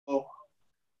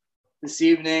This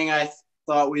evening, I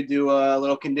thought we'd do a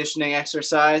little conditioning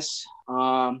exercise.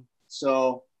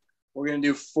 So we're going to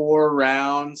do 4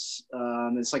 rounds.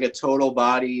 It's like a total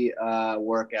body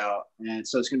workout. And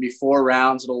so it's going to be 4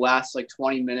 rounds. It'll last like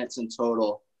 20 minutes in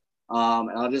total. And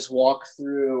I'll just walk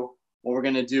through what we're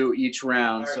going to do each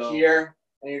round. So here,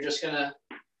 and you're just going to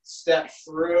step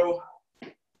through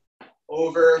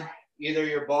over either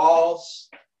your balls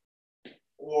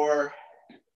or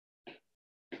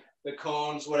the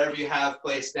cones, whatever you have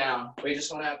placed down. We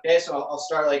just want to, okay, so I'll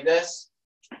start like this.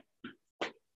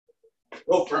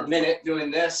 Go for a minute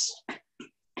doing this.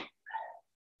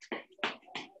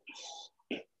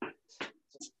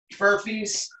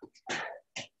 Burpees,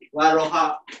 lateral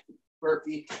hop,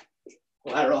 burpee,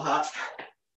 lateral hop.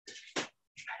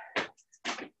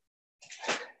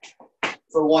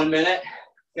 For 1 minute,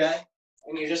 okay?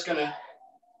 And you're just gonna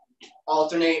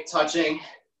alternate touching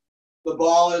the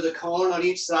ball or the cone on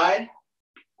each side.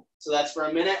 So that's for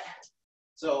a minute.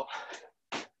 So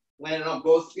landing on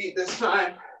both feet this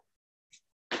time.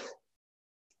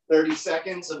 30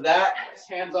 seconds of that.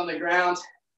 Hands on the ground.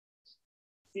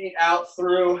 Feet out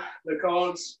through the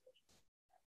cones.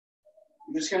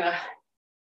 I'm just gonna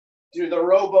do the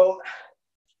rowboat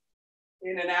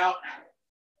in and out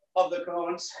of the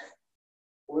cones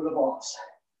or the balls.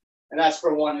 And that's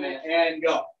for 1 minute. And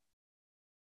go.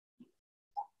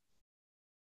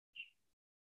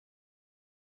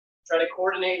 Try to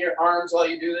coordinate your arms while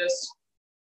you do this.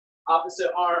 Opposite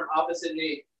arm, opposite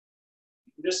knee.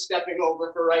 I'm just stepping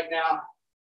over for right now.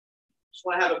 Just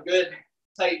want to have a good,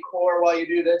 tight core while you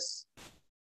do this.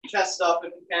 Chest up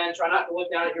if you can. Try not to look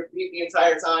down at your feet the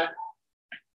entire time.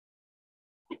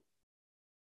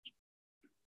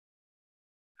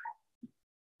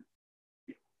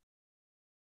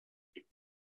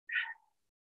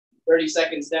 "30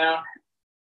 seconds down.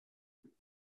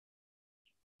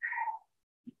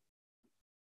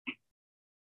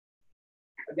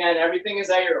 Again, everything is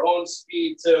at your own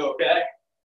speed too, okay?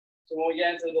 So when we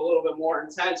get into the little bit more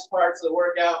intense parts of the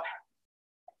workout,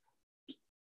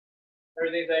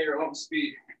 everything's at your own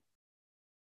speed.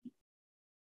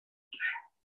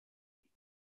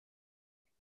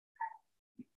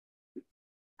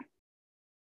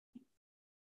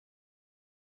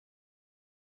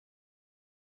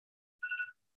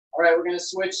 All right, we're gonna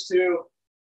switch to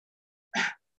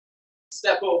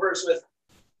step overs with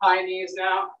high knees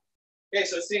now. Okay,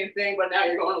 so same thing, but now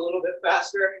you're going a little bit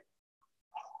faster.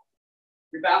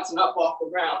 You're bouncing up off the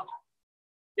ground,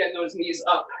 getting those knees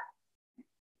up.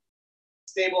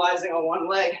 Stabilizing on one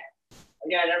leg.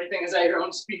 Again, everything is at your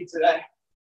own speed today.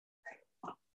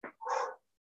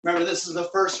 Remember, this is the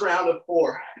first round of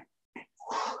 4.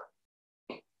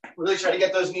 Really try to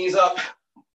get those knees up.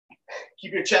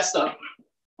 Keep your chest up.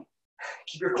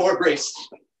 Keep your core braced.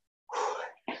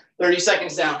 30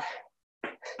 seconds down.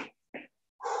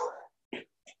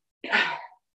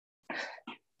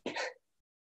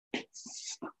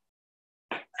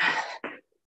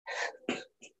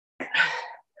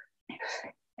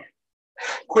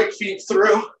 Quick feet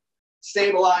through,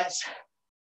 stabilize,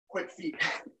 quick feet.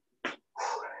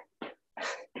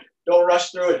 Don't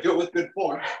rush through it, do it with good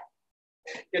form.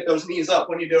 Get those knees up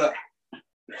when you do it.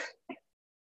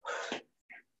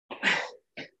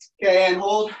 Okay, and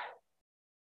hold.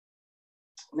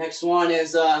 Next one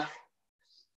is the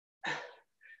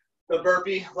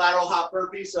burpee, lateral hop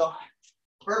burpee. So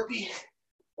burpee,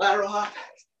 lateral hop.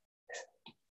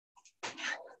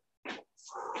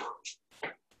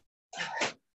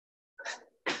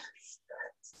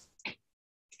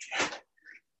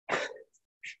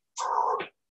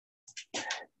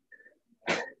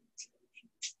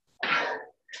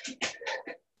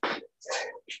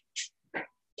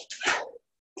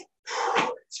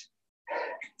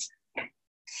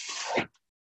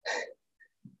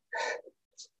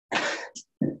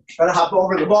 Try to hop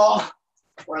over the ball,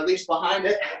 or at least behind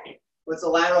it. With a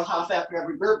lateral hop after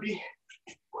every burpee.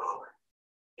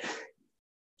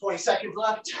 20 seconds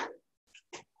left.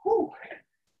 Whew.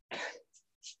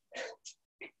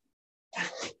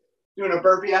 Doing a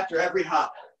burpee after every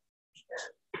hop.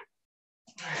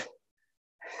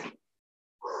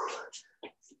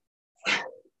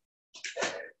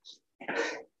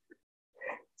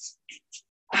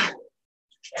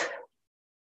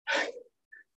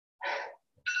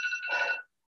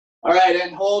 All right,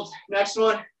 and hold. Next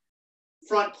one,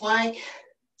 front plank.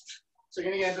 So you're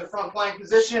gonna get into the front plank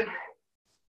position.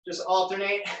 Just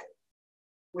alternate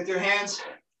with your hands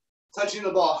touching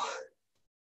the ball.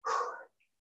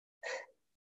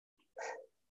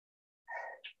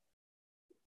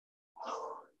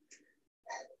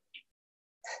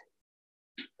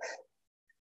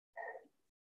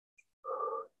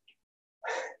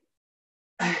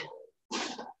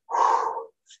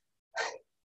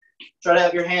 Try to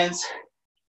have your hands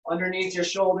underneath your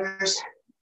shoulders.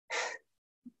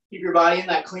 Keep your body in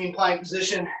that clean plank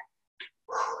position.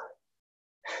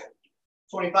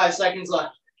 25 seconds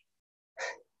left.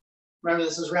 Remember,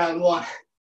 this is round one.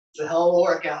 It's a hell of a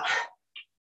workout.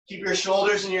 Keep your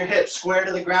shoulders and your hips square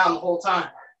to the ground the whole time.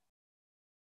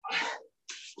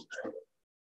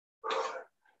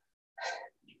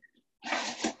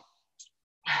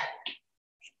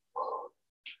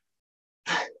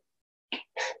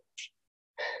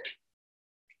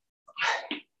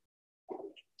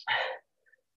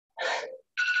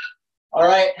 All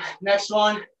right, next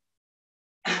one.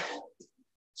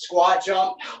 Squat,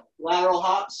 jump, lateral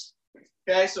hops.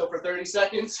 Okay, so for 30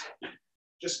 seconds,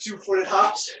 just 2-footed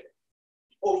hops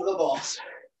over the balls.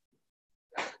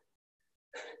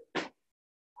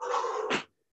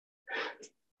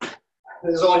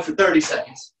 This is only for 30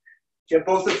 seconds. Get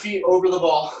both the feet over the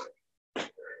ball.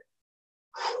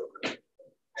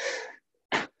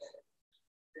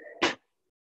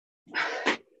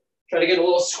 Try to get a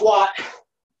little squat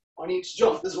on each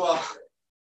jump as well.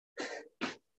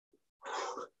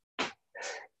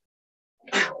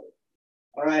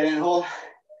 All right, and hold.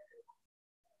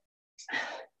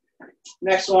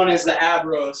 Next one is the ab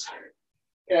rows.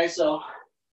 Okay, so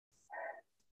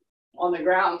on the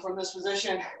ground from this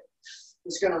position,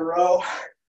 just gonna row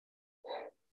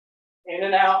in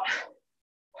and out.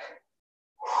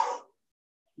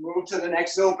 Move to the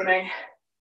next opening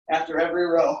after every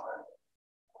row.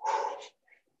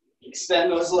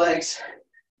 Extend those legs,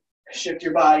 shift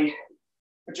your body.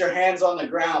 Put your hands on the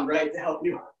ground, right, to help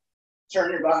you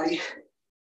turn your body.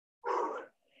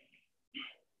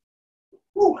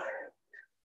 Woo.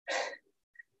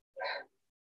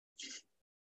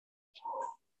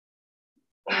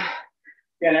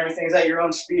 Again, everything's at your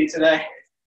own speed today.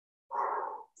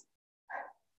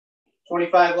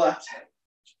 25 left.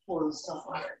 Oh, this is tough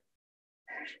one.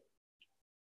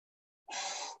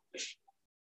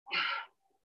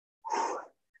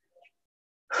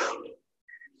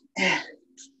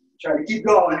 Try to keep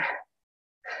going.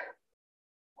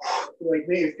 You're like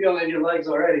me, you're feeling it in your legs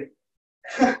already.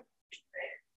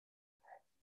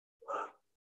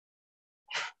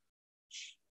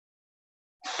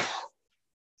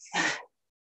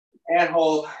 And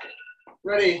hold.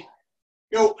 Ready,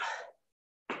 go.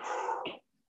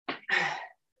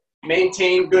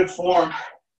 Maintain good form,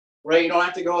 right? You don't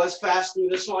have to go as fast through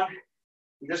this one.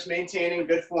 You're just maintaining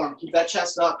good form. Keep that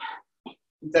chest up.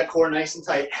 Keep that core nice and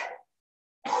tight.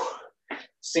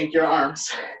 Sink your arms.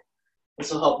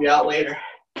 This will help you out later.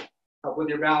 Help with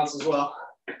your balance as well.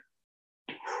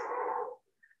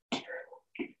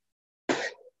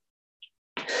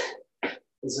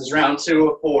 This is round 2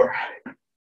 of 4.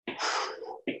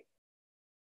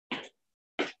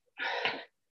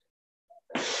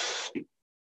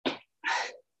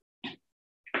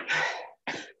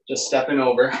 Just stepping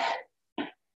over.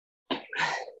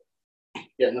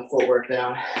 Getting the footwork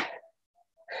down.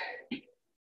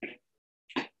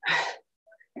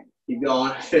 Keep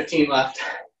going, 15 left.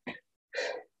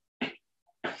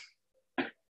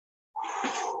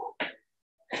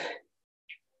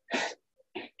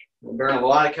 We'll burn a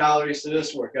lot of calories to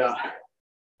this workout.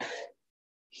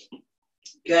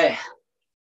 Okay,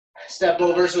 step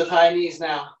overs with high knees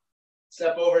now.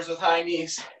 Step overs with high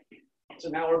knees. So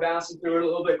now we're bouncing through it a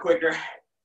little bit quicker.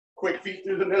 Quick feet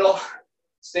through the middle,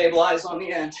 stabilize on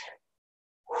the end.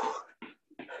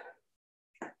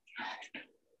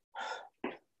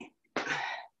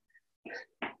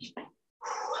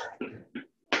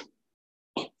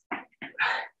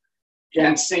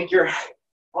 Again, sink your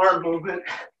arm movement.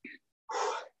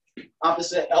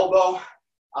 Opposite elbow,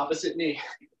 opposite knee.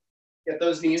 Get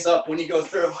those knees up when you go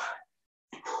through.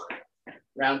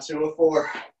 Round 2 of 4.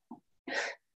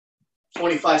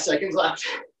 25 seconds left.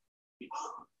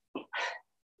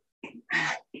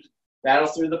 Battle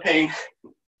through the pain.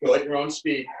 Go at your own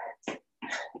speed.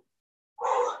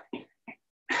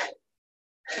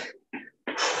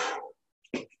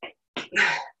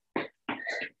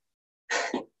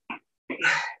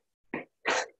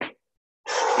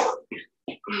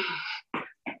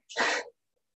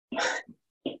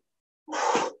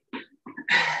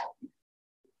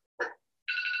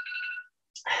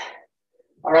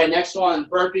 All right, next one,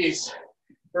 burpees.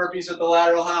 Burpees with the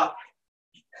lateral hop.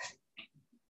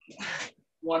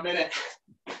 1 minute.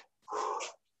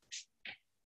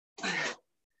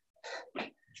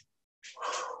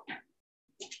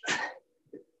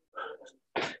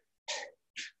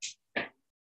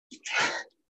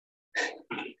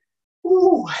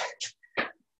 Woo.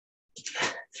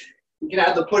 You can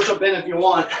add the push-up in if you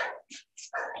want.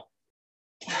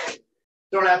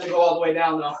 Don't have to go all the way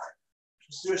down though.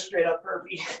 Just do a straight up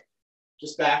burpee.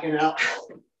 just backing out.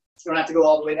 You don't have to go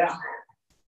all the way down.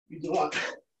 You do want to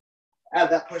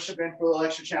add that push-up in for a little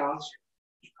extra challenge.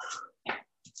 I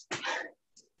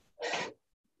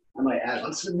might add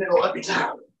one to the middle every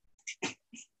time.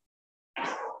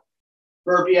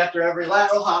 Burpee after every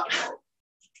lateral hop.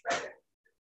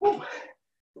 Woo.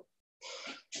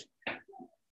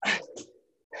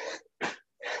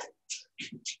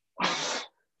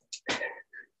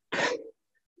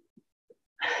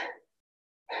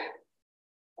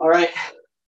 All right,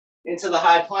 into the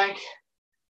high plank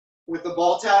with the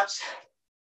ball taps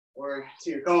or to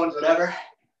your cones, whatever.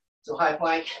 So high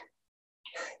plank.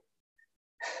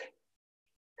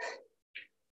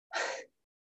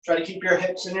 Try to keep your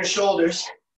hips and your shoulders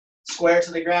square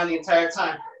to the ground the entire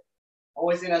time.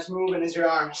 Only thing that's moving is your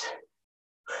arms.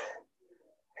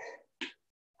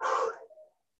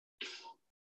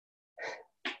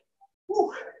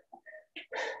 Woo.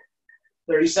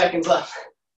 30 seconds left.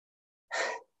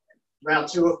 Round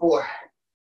 2 of 4.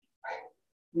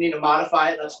 You need to modify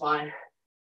it, that's fine.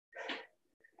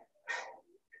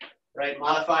 Right,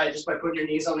 modify it just by putting your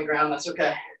knees on the ground, that's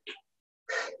okay.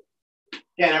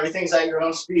 Again, everything's at your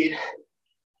own speed.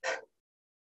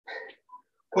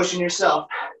 Pushing yourself.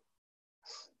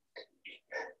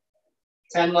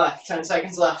 10 left, 10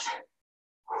 seconds left.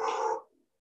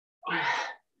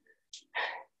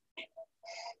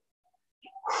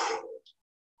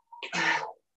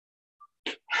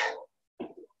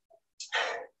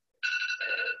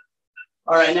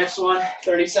 All right, next one,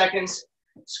 30 seconds,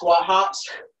 squat hops.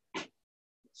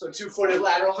 So 2-footed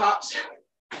lateral hops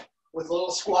with a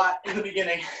little squat in the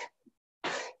beginning.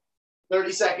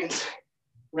 30 seconds,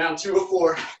 round 2 of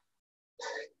 4.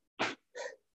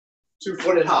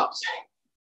 2-footed hops.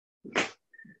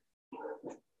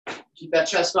 Keep that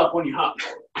chest up when you hop.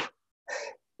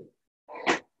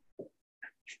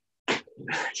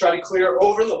 Try to clear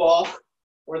over the ball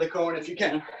or the cone if you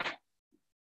can.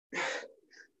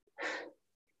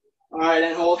 All right,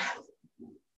 and hold.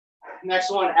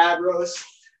 Next one, ab rows.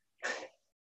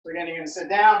 So again, you're gonna sit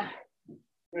down.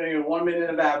 We're gonna do 1 minute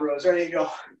of ab rows. Ready to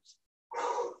go.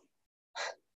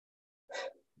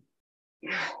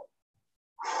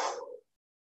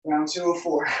 Round 2 of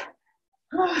 4.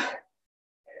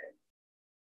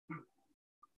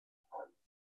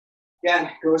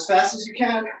 Again, go as fast as you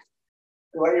can.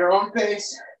 Go at your own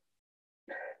pace.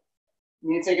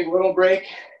 You need to take a little break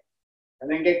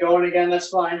and then get going again, that's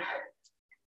fine.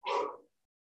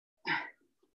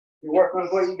 You're working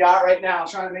with what you got right now,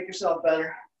 trying to make yourself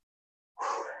better.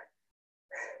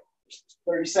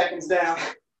 30 seconds down.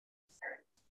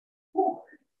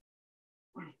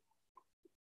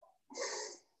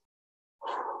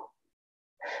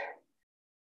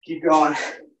 Keep going.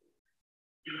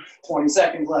 20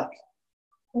 seconds left.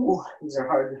 Ooh, these are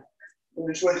hard to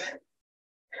finish with.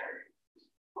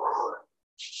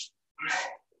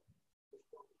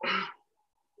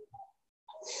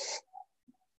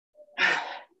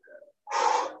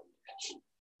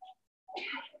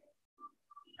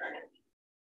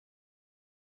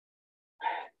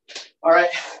 All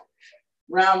right,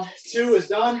 round 2 is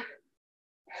done.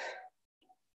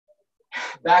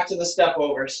 Back to the step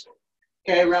overs.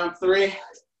 Okay, round 3,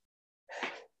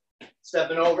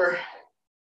 stepping over.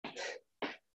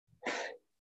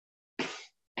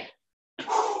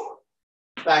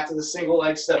 Back to the single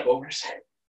leg step overs.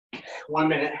 1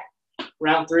 minute.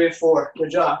 Round 3 of 4. Good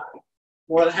job.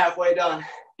 More than halfway done.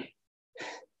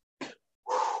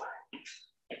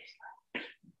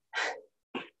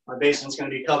 My basement's going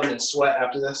to be covered in sweat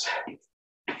after this.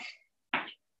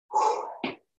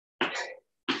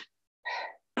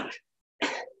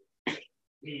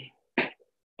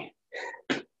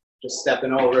 Just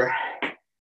stepping over.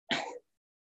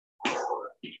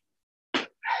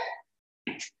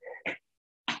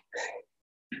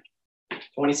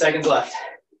 $20 seconds left.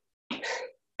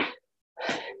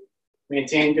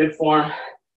 Maintain good form.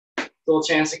 Little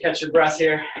chance to catch your breath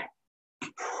here.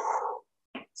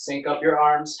 Sync up your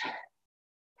arms.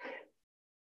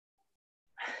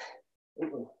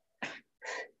 All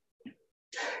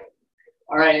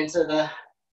right, into the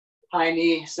high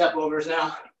knee step overs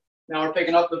now. Now we're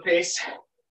picking up the pace.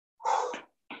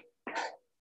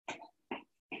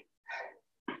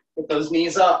 Get those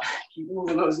knees up. Keep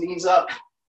moving those knees up.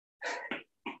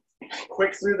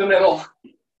 Quick through the middle.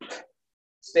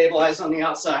 Stabilize on the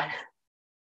outside.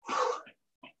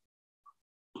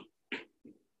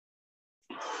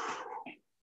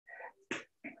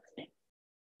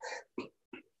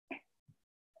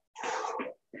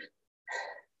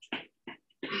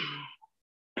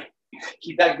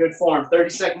 Keep that good form. 30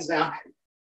 seconds down.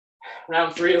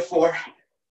 Round 3 of 4.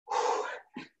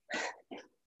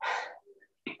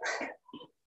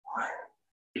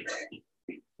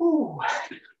 Ooh.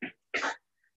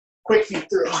 Quick feet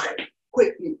through.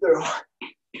 Quick feet through.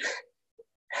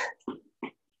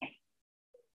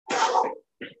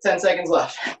 10 seconds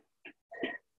left.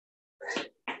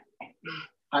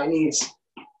 High knees.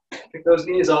 Pick those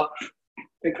knees up.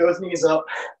 Pick those knees up.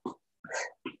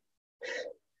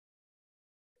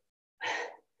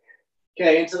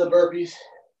 Okay, into the burpees.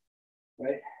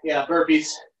 Right? Yeah, burpees.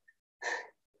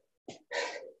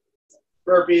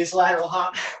 Burpees, lateral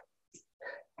hop.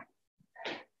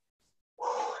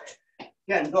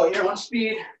 Again, go at your own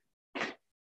speed.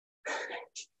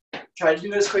 Try to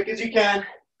do it as quick as you can.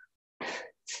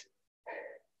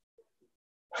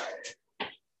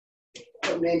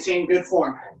 But maintain good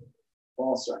form.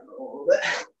 Ball starting to roll a little bit.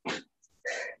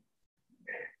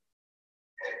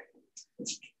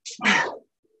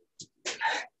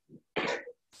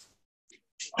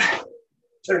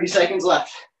 30 seconds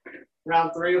left.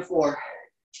 Round 3 or 4.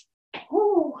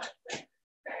 Woo.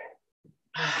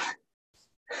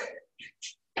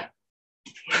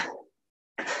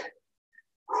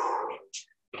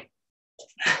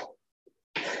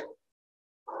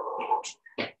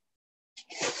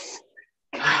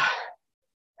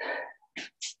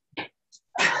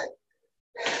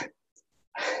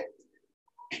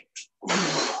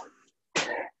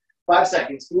 5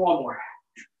 seconds. Do one more.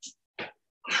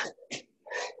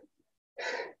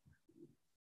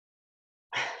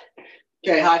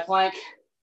 Okay, high plank.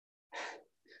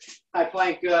 High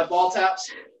plank ball taps.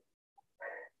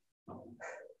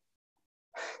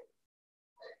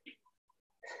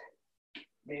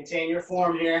 Maintain your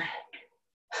form here.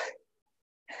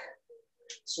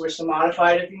 Switch to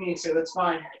modified if you need to, that's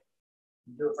fine.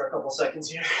 Do it for a couple seconds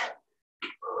here.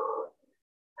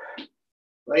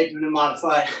 Right, doing it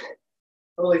modified.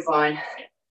 Totally fine.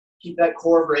 Keep that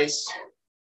core braced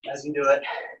as you do it.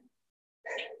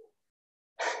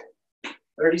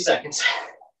 30 seconds.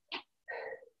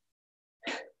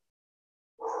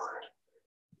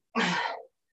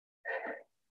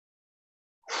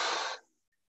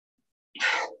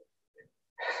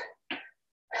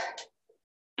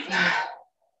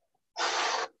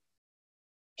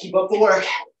 Keep up the work.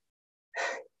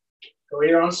 Go at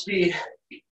your own speed.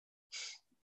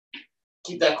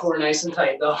 Keep that core nice and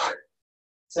tight though.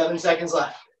 7 seconds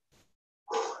left.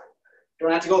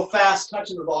 Don't have to go fast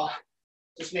touching the ball.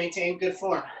 Just maintain good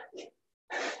form.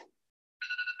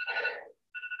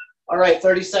 All right,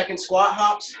 30-second squat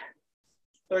hops.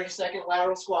 30-second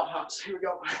lateral squat hops. Here we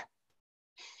go.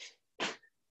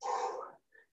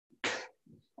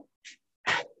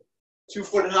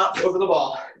 Two-footed hops over the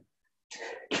ball.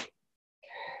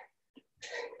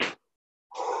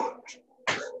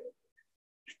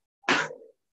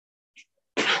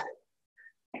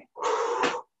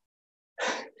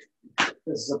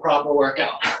 This is a proper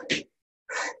workout.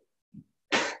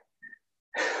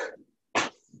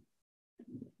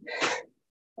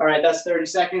 All right, that's 30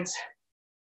 seconds.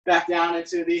 Back down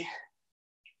into the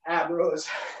ab rows.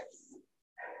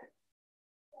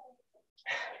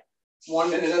 1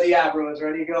 minute of the ab rows.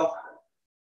 Ready to go.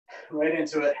 Right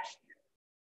into it.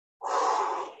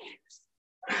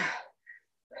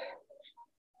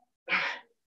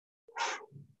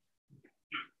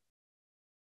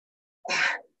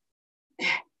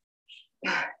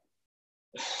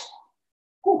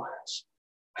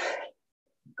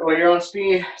 Go at your own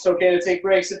speed. It's okay to take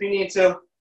breaks if you need to.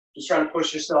 Just try to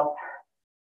push yourself.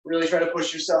 Really try to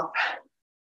push yourself.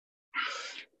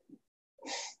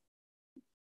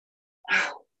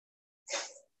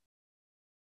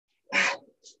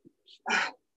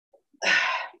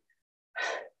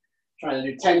 Trying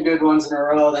to do 10 good ones in a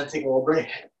row, then take a little break.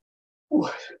 Ooh.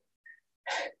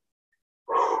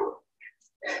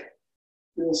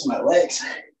 Do this with my legs.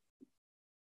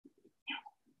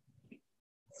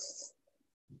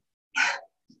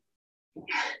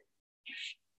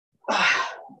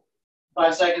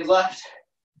 Five seconds left.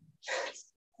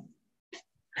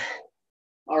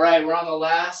 All right, we're on the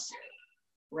last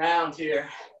round here.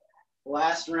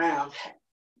 Last round.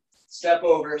 Step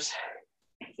overs.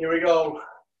 Here we go.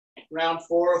 Round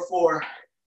 4 of 4.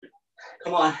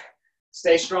 Come on.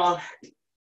 Stay strong.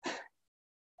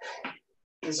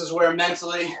 This is where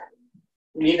mentally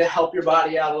you need to help your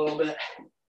body out a little bit.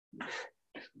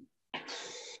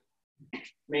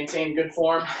 Maintain good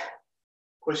form.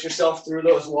 Push yourself through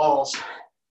those walls.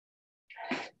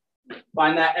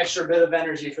 Find that extra bit of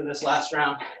energy for this last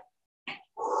round.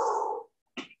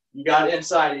 You got it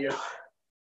inside of you.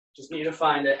 Just need to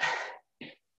find it.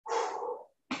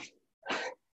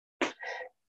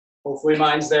 Hopefully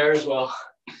mine's there as well.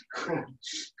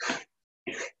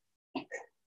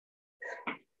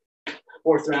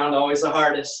 Fourth round, always the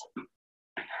hardest.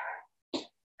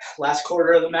 Last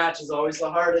quarter of the match is always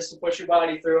the hardest to push your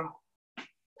body through.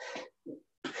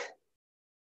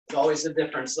 It's always the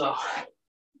difference though.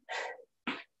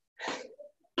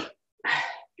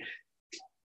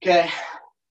 Okay.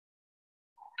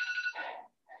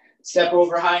 Step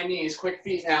over high knees, quick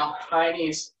feet now, high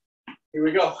knees. Here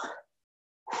we go.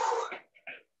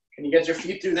 Can you get your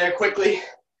feet through there quickly?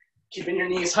 Keeping your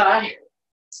knees high,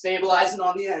 stabilizing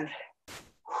on the end.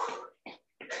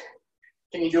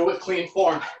 Can you do it with clean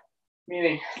form?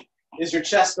 Meaning, is your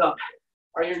chest up?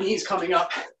 Are your knees coming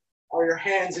up? Are your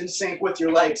hands in sync with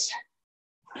your legs?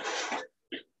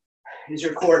 Is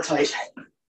your core tight?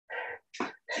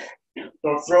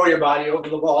 Don't throw your body over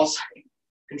the balls.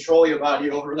 Control your body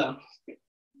over them.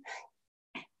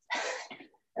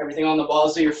 Everything on the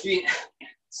balls of your feet,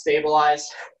 stabilize.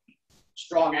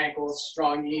 Strong ankles,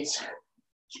 strong knees,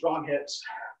 strong hips.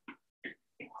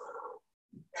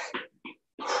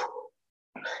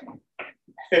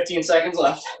 15 seconds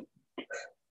left.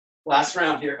 Last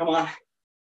round here, come on.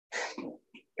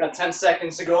 Got 10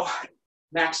 seconds to go.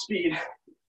 Max speed.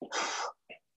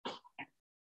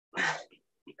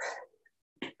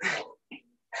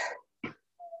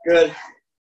 Good.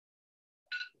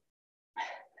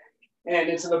 And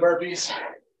into the burpees.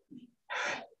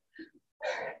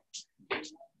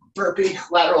 Burpee,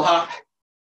 lateral hop.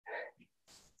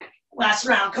 Last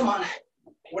round, come on.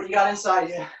 What do you got inside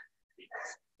you?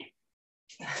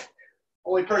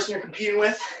 Only person you're competing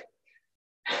with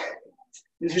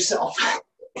is yourself.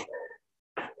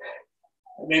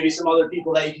 And maybe some other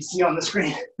people that you can see on the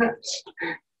screen.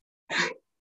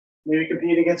 Maybe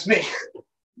compete against me.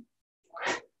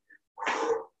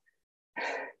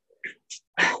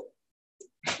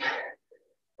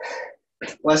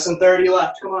 Less than 30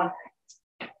 left, come on.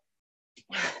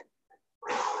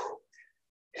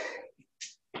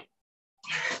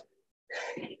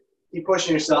 Keep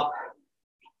pushing yourself.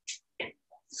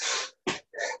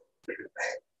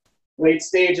 Late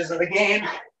stages of the game,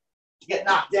 you get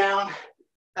knocked down,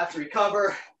 have to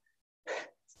recover.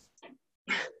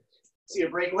 See a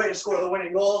breakaway to score the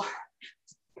winning goal.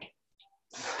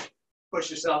 Push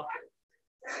yourself.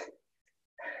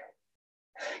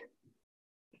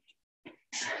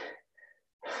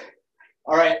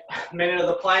 All right, minute of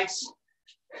the planks.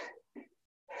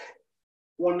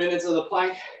 1 minute of the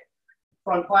plank,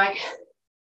 front plank.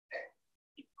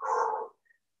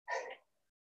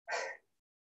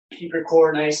 Keep your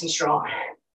core nice and strong.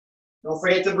 Don't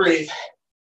forget to breathe.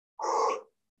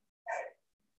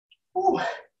 Ooh. What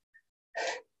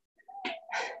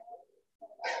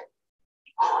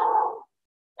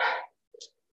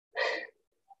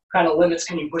kind of limits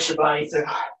can you push your body through?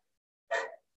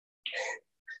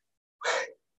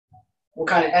 What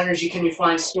kind of energy can you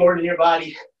find stored in your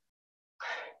body?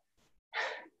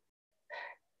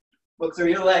 Look through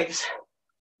your legs,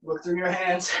 look through your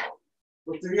hands,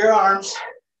 look through your arms,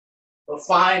 but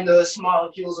find those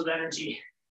molecules of energy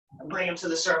and bring them to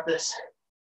the surface.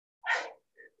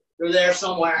 They're there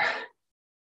somewhere.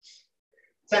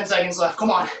 10 seconds left, come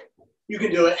on, you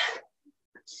can do it.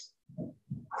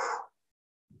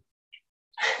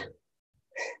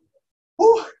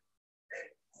 Woo.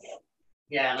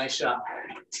 Yeah, nice job.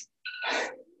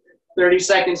 30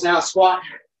 seconds now, squat,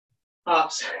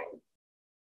 hops.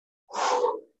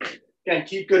 Again,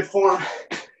 keep good form.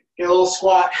 Get a little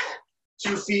squat,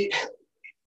 2 feet,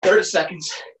 30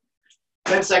 seconds.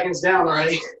 10 seconds down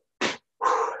already.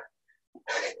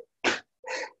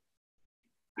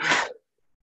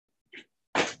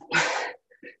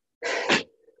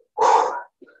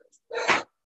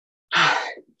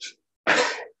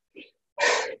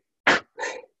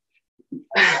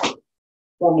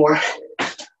 One more.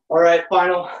 All right,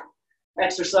 final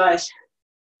exercise.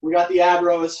 We got the ab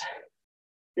rows.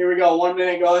 Here we go, 1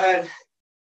 minute, go ahead.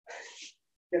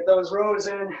 Get those rows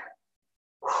in.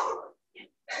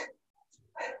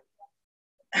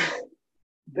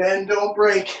 Bend, don't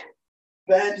break.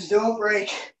 Bend, don't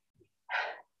break.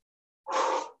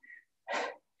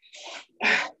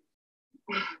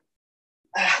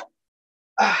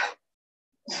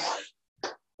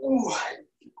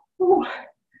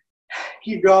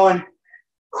 Keep going.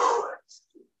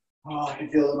 Oh, I can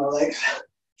feel it in my legs.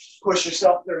 Push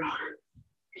yourself through.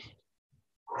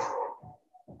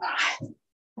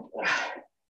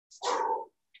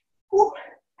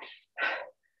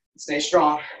 Stay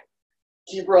strong.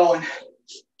 Keep rolling.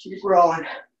 Keep rolling.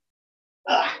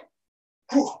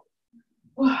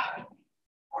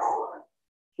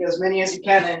 Get as many as you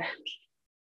can in.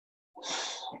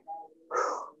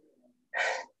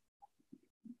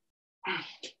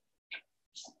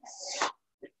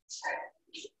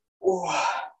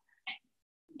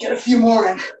 Get a few more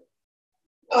in.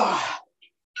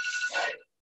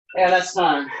 Yeah, that's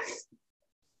time.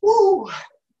 Woo!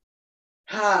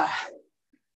 Ah,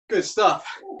 good stuff.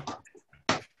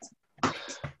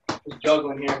 Just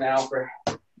juggling here now for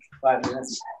 5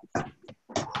 minutes.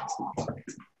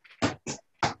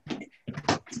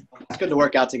 It's good to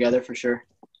work out together for sure.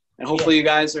 And hopefully you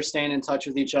guys are staying in touch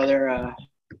with each other.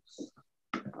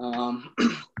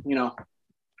 You know,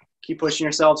 keep pushing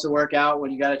yourselves to work out when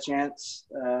you got a chance.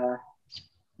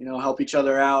 You know, help each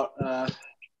other out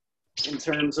in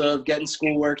terms of getting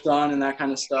schoolwork done and that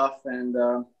kind of stuff. And,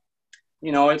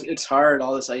 you know, it's hard,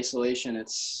 all this isolation.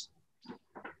 It's,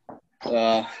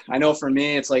 I know for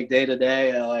me, it's like day to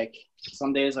day. Like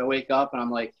some days I wake up and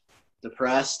I'm like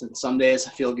depressed, and some days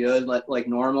I feel good, like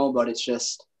normal, but it's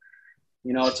just,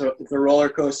 you know, it's a roller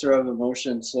coaster of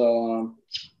emotion. So,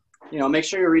 you know, make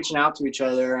sure you're reaching out to each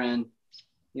other, and,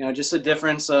 you know, just a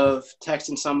difference of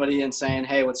texting somebody and saying,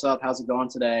 hey, what's up? How's it going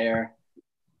today? Or,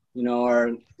 you know,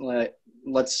 or like,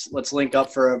 let's link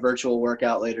up for a virtual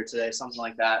workout later today, something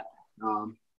like that.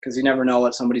 Cause you never know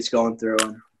what somebody's going through.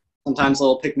 And sometimes a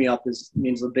little pick me up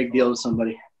means a big deal to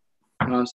somebody.